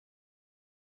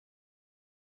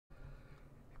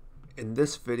In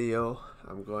this video,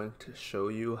 I'm going to show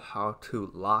you how to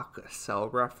lock a cell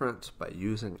reference by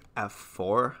using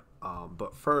F4.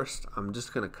 But first, I'm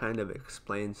just going to kind of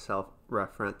explain cell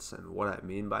reference and what I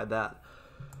mean by that.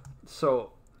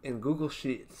 So in Google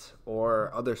Sheets or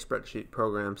other spreadsheet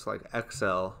programs like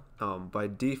Excel, by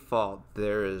default,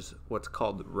 there is what's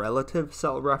called relative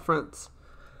cell reference.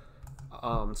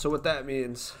 So what that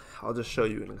means, I'll just show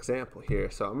you an example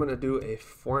here. So I'm going to do a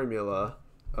formula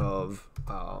of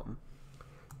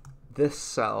this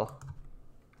cell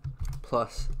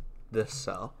plus this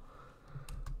cell.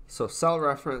 So cell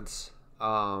reference,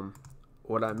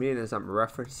 what I mean is I'm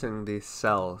referencing these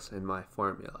cells in my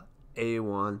formula,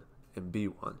 A1 and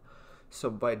B1. So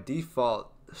by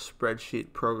default,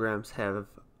 spreadsheet programs have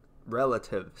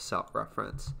relative cell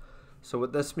reference. So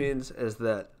what this means is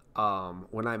that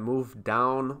when I move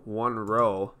down one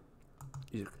row,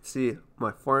 you can see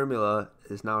my formula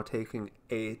is now taking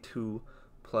A2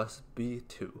 plus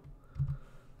B2.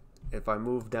 If I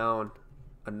move down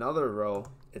another row,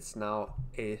 it's now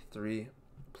A3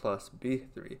 plus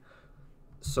B3.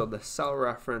 So the cell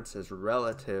reference is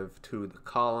relative to the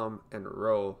column and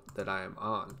row that I am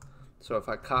on. So if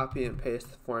I copy and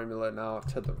paste the formula now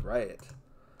to the right,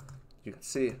 you can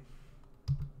see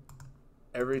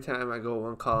every time I go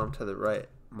one column to the right,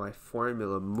 my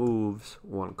formula moves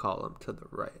one column to the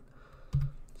right.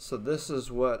 So this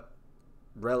is what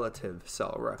relative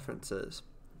cell reference is.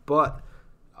 But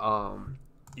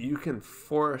you can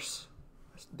force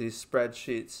these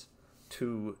spreadsheets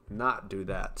to not do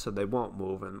that, so they won't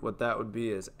move. And what that would be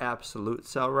is absolute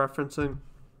cell referencing.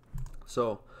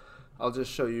 So I'll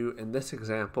just show you in this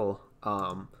example.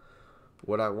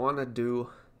 What I want to do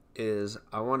is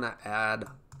I want to add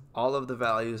all of the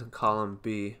values in column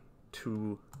B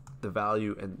to the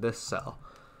value in this cell.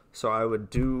 So I would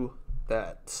do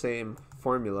that same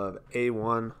formula of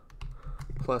A1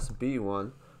 plus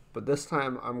B1, but this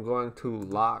time I'm going to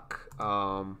lock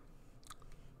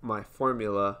my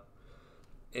formula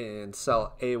in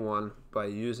cell A1 by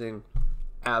using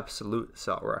absolute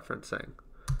cell referencing.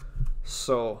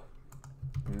 So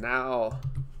now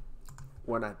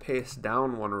when I paste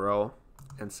down one row,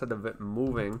 instead of it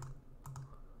moving,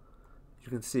 you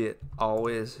can see it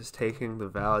always is taking the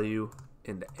value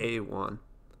into A1.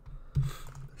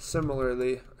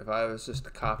 Similarly, if I was just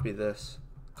to copy this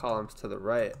columns to the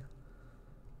right,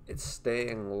 it's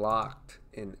staying locked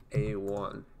in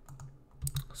A1.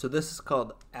 So this is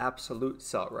called absolute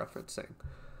cell referencing.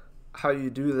 How you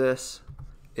do this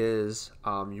is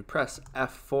you press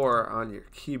F4 on your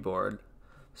keyboard.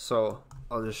 So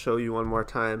I'll just show you one more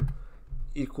time.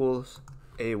 Equals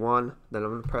A1, then I'm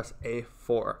going to press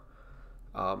A4.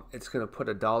 It's going to put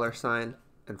a $sign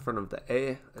in front of the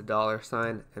A, a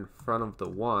 $sign in front of the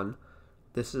 1.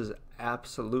 This is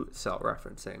absolute cell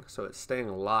referencing, so it's staying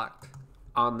locked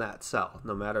on that cell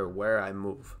no matter where I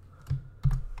move.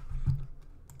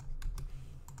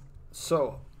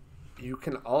 So you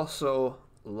can also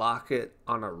lock it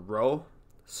on a row.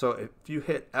 So if you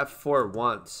hit F4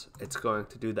 once, it's going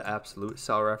to do the absolute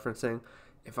cell referencing.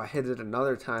 If I hit it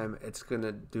another time, it's going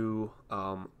to do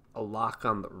a lock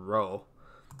on the row.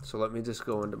 So let me just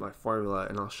go into my formula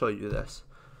and I'll show you this.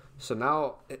 So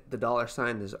now the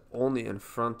 $sign is only in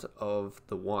front of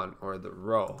the 1 or the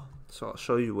row. So I'll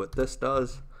show you what this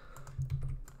does.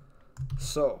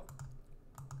 So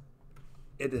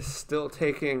it is still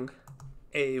taking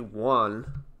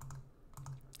A1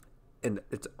 and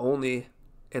it's only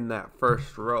in that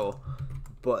first row,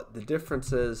 but the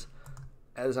difference is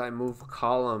as I move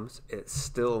columns, it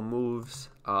still moves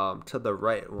to the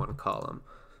right one column.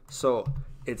 So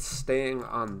it's staying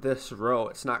on this row.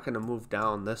 It's not going to move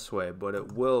down this way, but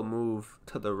it will move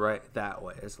to the right that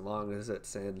way as long as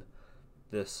it's in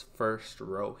this first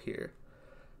row here.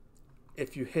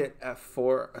 If you hit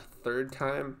F4 a third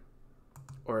time,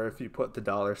 or if you put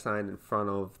the $sign in front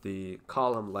of the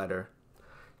column letter,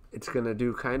 it's going to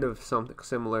do kind of something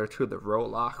similar to the row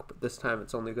lock, but this time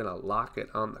it's only going to lock it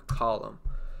on the column.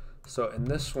 So in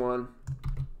this one,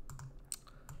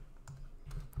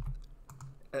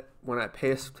 when I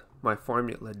paste my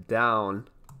formula down,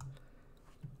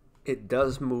 it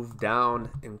does move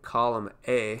down in column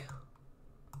A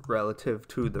relative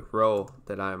to the row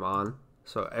that I'm on.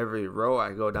 So every row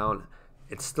I go down,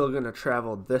 it's still going to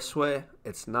travel this way.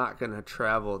 It's not going to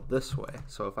travel this way.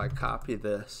 So if I copy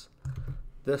this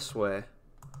way,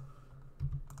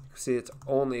 see it's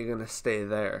only going to stay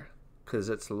there because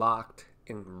it's locked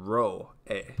in row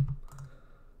A.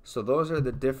 So those are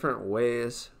the different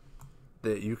ways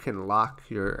that you can lock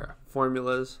your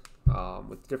formulas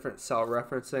with different cell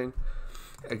referencing.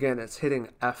 Again, it's hitting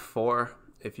F4.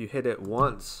 If you hit it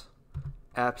once,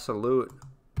 absolute,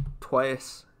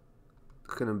 twice,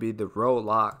 it's going to be the row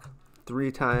lock.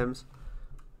 3 times,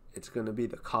 it's going to be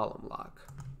the column lock.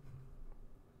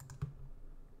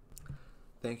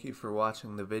 Thank you for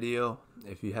watching the video.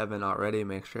 If you haven't already,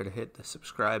 make sure to hit the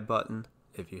subscribe button.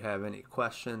 If you have any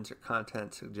questions or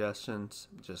content suggestions,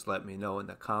 just let me know in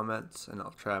the comments and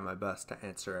I'll try my best to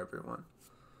answer everyone.